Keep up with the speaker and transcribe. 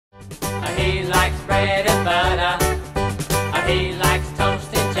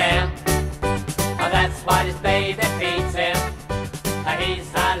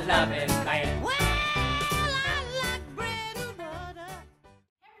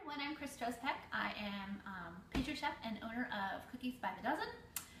I am pastry chef and owner of Cookies by the Dozen.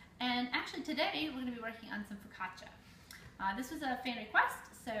 And actually today we're going to be working on some focaccia. This was a fan request,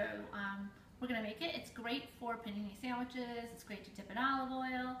 so we're going to make it. It's great for panini sandwiches, it's great to dip in olive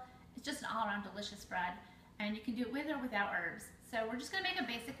oil. It's just an all-around delicious bread, and you can do it with or without herbs. So we're just going to make a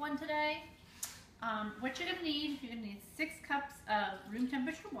basic one today. What you're going to need 6 cups of room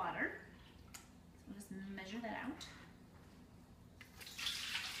temperature water. So we'll just measure that out.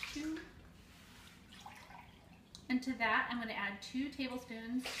 2. And to that, I'm going to add 2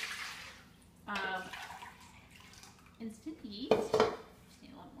 tablespoons of instant yeast. Just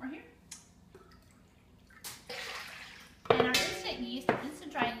need a little more here. And our instant yeast,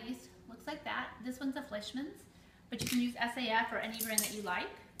 instant dry yeast, looks like that. This one's a Fleischmann's, but you can use SAF or any brand that you like.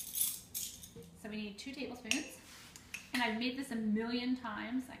 So we need 2 tablespoons. And I've made this a million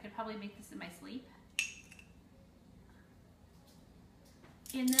times. I could probably make this in my sleep.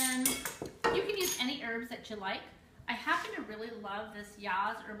 And then you can use any herbs that you like. I happen to really love this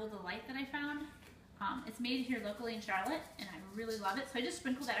Yaz Herbal Delight that I found. It's made here locally in Charlotte, and I really love it. So I just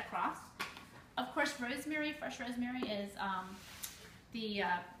sprinkle that across. Of course, rosemary, fresh rosemary is the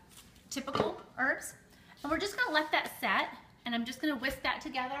typical herbs. And we're just gonna let that set, and I'm just gonna whisk that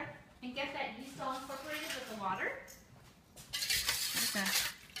together and get that yeast all incorporated with the water. I'm just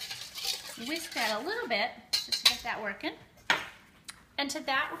gonna whisk that a little bit just to get that working. And to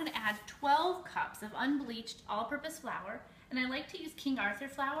that, we're going to add 12 cups of unbleached all-purpose flour. And I like to use King Arthur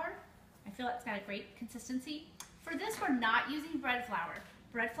flour. I feel it's got a great consistency. For this, we're not using bread flour.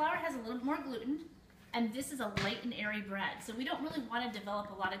 Bread flour has a little bit more gluten, and this is a light and airy bread. So we don't really want to develop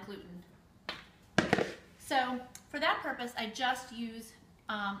a lot of gluten. So for that purpose, I just use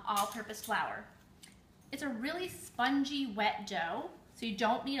all-purpose flour. It's a really spongy, wet dough, so you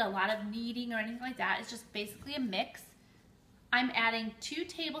don't need a lot of kneading or anything like that. It's just basically a mix. I'm adding 2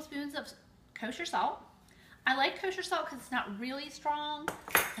 tablespoons of kosher salt. I like kosher salt because it's not really strong.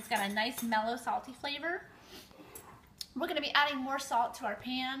 It's got a nice mellow salty flavor. We're going to be adding more salt to our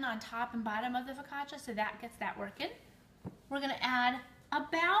pan on top and bottom of the focaccia, so that gets that working. We're going to add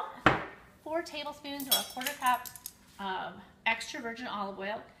about 4 tablespoons or a 1/4 cup of extra virgin olive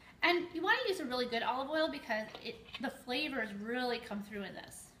oil. And you want to use a really good olive oil because the flavors really come through in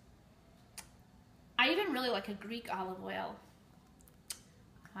this. I even really like a Greek olive oil.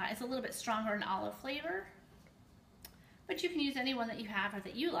 It's a little bit stronger in olive flavor, but you can use any one that you have or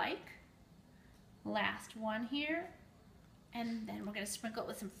that you like. Last one here, and then we're going to sprinkle it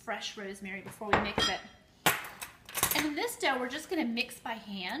with some fresh rosemary before we mix it. And in this dough, we're just going to mix by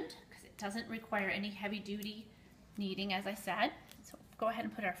hand because it doesn't require any heavy-duty kneading, as I said. So go ahead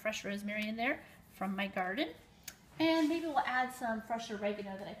and put our fresh rosemary in there from my garden, and maybe we'll add some fresh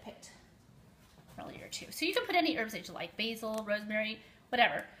oregano that I picked earlier too. So you can put any herbs that you like, basil, rosemary,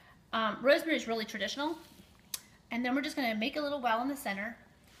 whatever. Rosemary is really traditional. And then we're just gonna make a little well in the center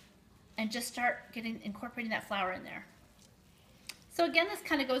and just start incorporating that flour in there. So again, this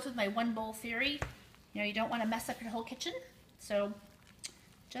kind of goes with my 1 bowl theory. You know, you don't wanna mess up your whole kitchen. So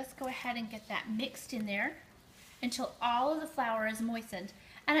just go ahead and get that mixed in there until all of the flour is moistened.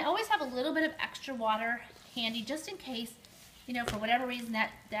 And I always have a little bit of extra water handy just in case, you know, for whatever reason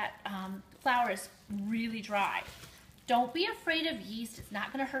that flour is really dry. Don't be afraid of yeast. It's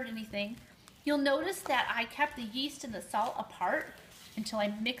not going to hurt anything. You'll notice that I kept the yeast and the salt apart until I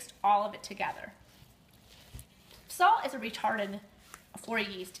mixed all of it together. Salt is a retardant for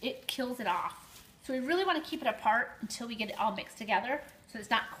yeast. It kills it off. So we really want to keep it apart until we get it all mixed together so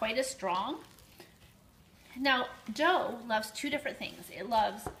it's not quite as strong. Now, dough loves 2 different things. It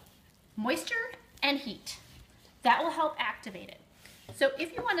loves moisture and heat. That will help activate it. So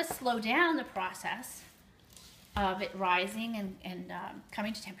if you want to slow down the process of it rising and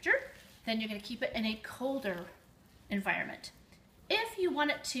coming to temperature, then you're going to keep it in a colder environment. If you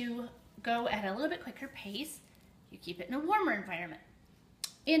want it to go at a little bit quicker pace, you keep it in a warmer environment.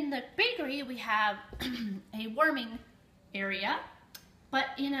 In the bakery, we have a warming area, but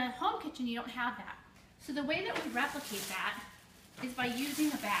in a home kitchen, you don't have that. So the way that we replicate that is by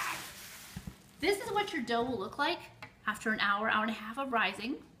using a bag. This is what your dough will look like after an hour, hour and a half of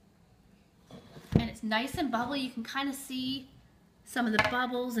rising. And it's nice and bubbly. You can kind of see some of the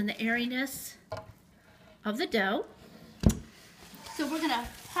bubbles and the airiness of the dough. So we're gonna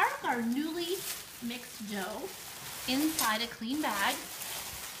park our newly mixed dough inside a clean bag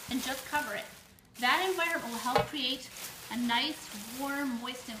and just cover it. That environment will help create a nice, warm,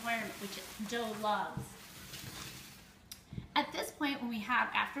 moist environment, which dough loves. At this point, when we have,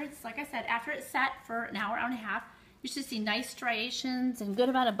 after it's, like I said, after it's set for an hour, hour and a half, you should see nice striations and good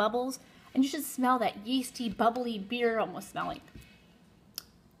amount of bubbles, and you should smell that yeasty, bubbly beer almost smelling.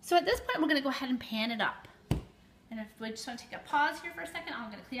 So at this point, we're gonna go ahead and pan it up. And if we just want to take a pause here for a second, I'm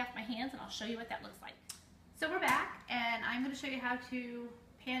gonna clean off my hands and I'll show you what that looks like. So we're back, and I'm gonna show you how to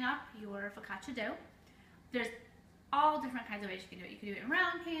pan up your focaccia dough. There's all different kinds of ways you can do it. You can do it in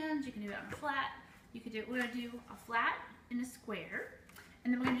round pans, you can do it on a flat. You could do it, we're gonna do a flat and a square,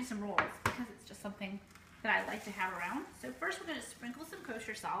 and then we're gonna do some rolls because it's just something that I like to have around. So first we're gonna sprinkle some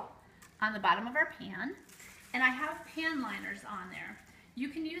kosher salt on the bottom of our pan, and I have pan liners on there. You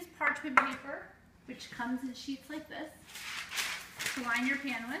can use parchment paper, which comes in sheets like this, to line your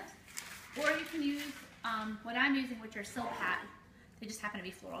pan with, or you can use what I'm using, which are Silpat. They just happen to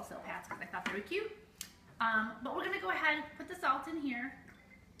be floral Silpats because I thought they were cute. But we're gonna go ahead and put the salt in here,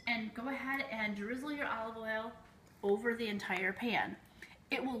 and go ahead and drizzle your olive oil over the entire pan.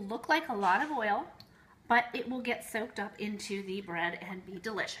 It will look like a lot of oil, but it will get soaked up into the bread and be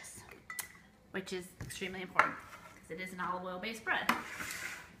delicious, which is extremely important because it is an olive oil based bread.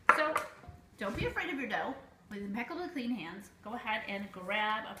 So don't be afraid of your dough. With impeccably clean hands, go ahead and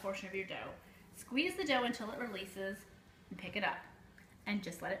grab a portion of your dough. Squeeze the dough until it releases and pick it up and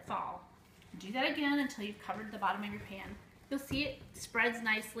just let it fall. Do that again until you've covered the bottom of your pan. You'll see it spreads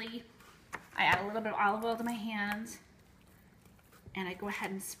nicely. I add a little bit of olive oil to my hands and I go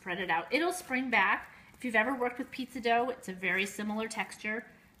ahead and spread it out. It'll spring back. If you've ever worked with pizza dough, it's a very similar texture,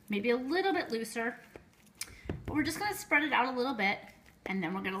 maybe a little bit looser. But we're just gonna spread it out a little bit, and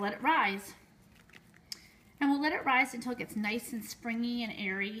then we're gonna let it rise. And we'll let it rise until it gets nice and springy and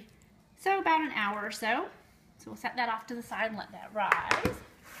airy. So about an hour or so. So we'll set that off to the side and let that rise.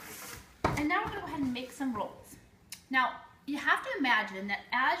 And now we're gonna go ahead and make some rolls. Now, you have to imagine that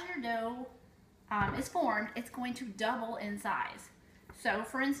as your dough is formed, it's going to double in size. So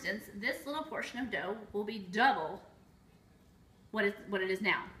for instance, this little portion of dough will be double what it is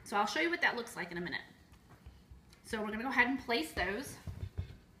now. So I'll show you what that looks like in a minute. So we're gonna go ahead and place those.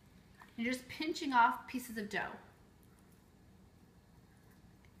 You're just pinching off pieces of dough.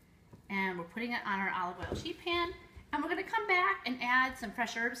 And we're putting it on our olive oil sheet pan. And we're gonna come back and add some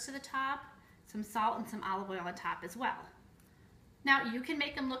fresh herbs to the top, some salt and some olive oil on top as well. Now you can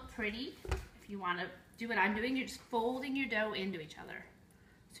make them look pretty. If you wanna do what I'm doing, you're just folding your dough into each other.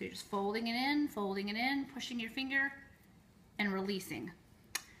 So you're just folding it in, pushing your finger and releasing.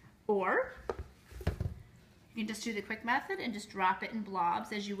 Or you can just do the quick method and just drop it in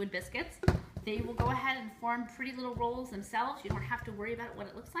blobs as you would biscuits. They will go ahead and form pretty little rolls themselves. You don't have to worry about what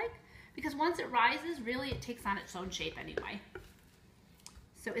it looks like because once it rises, really it takes on its own shape anyway.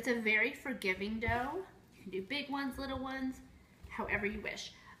 So it's a very forgiving dough. You can do big ones, little ones, however you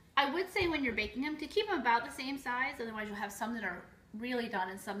wish. I would say when you're baking them to keep them about the same size, otherwise you'll have some that are really done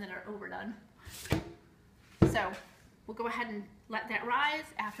and some that are overdone. So we'll go ahead and let that rise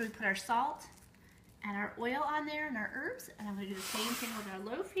after we put our salt and our oil on there and our herbs, and I'm going to do the same thing with our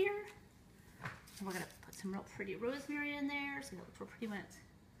loaf here. And we're going to put some real pretty rosemary in there so it'll look real pretty when it's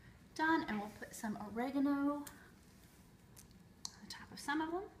done, and we'll put some oregano on the top of some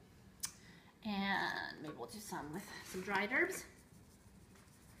of them, and maybe we'll do some with some dried herbs.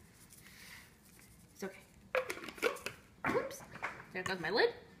 It's okay. Oops, there goes my lid.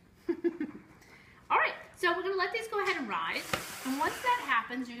 All right, so we're gonna let these go ahead and rise. And once that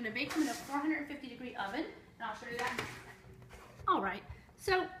happens, you're gonna bake them in a 450-degree oven, and I'll show you that in a second. All right,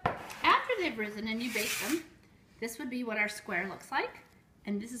 so after they've risen and you bake them, this would be what our square looks like,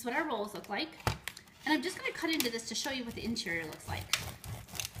 and this is what our rolls look like. And I'm just gonna cut into this to show you what the interior looks like.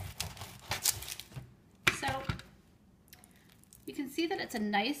 So you can see that it's a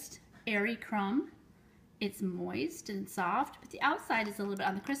nice airy crumb. It's moist and soft, but the outside is a little bit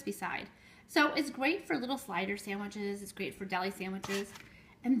on the crispy side. So it's great for little slider sandwiches. It's great for deli sandwiches.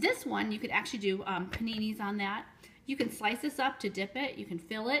 And this one, you could actually do paninis on that. You can slice this up to dip it. You can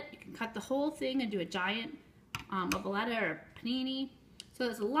fill it. You can cut the whole thing and do a giant ovoletta or panini. So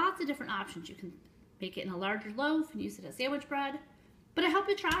there's lots of different options. You can bake it in a larger loaf and use it as sandwich bread. But I hope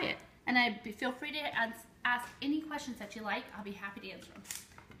you try it. And feel free to ask any questions that you like. I'll be happy to answer them.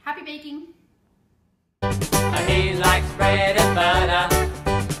 Happy baking! He likes bread and butter.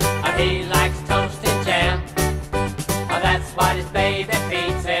 He likes toast and jam. That's what his baby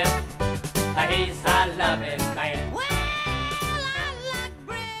feeds him. I love it.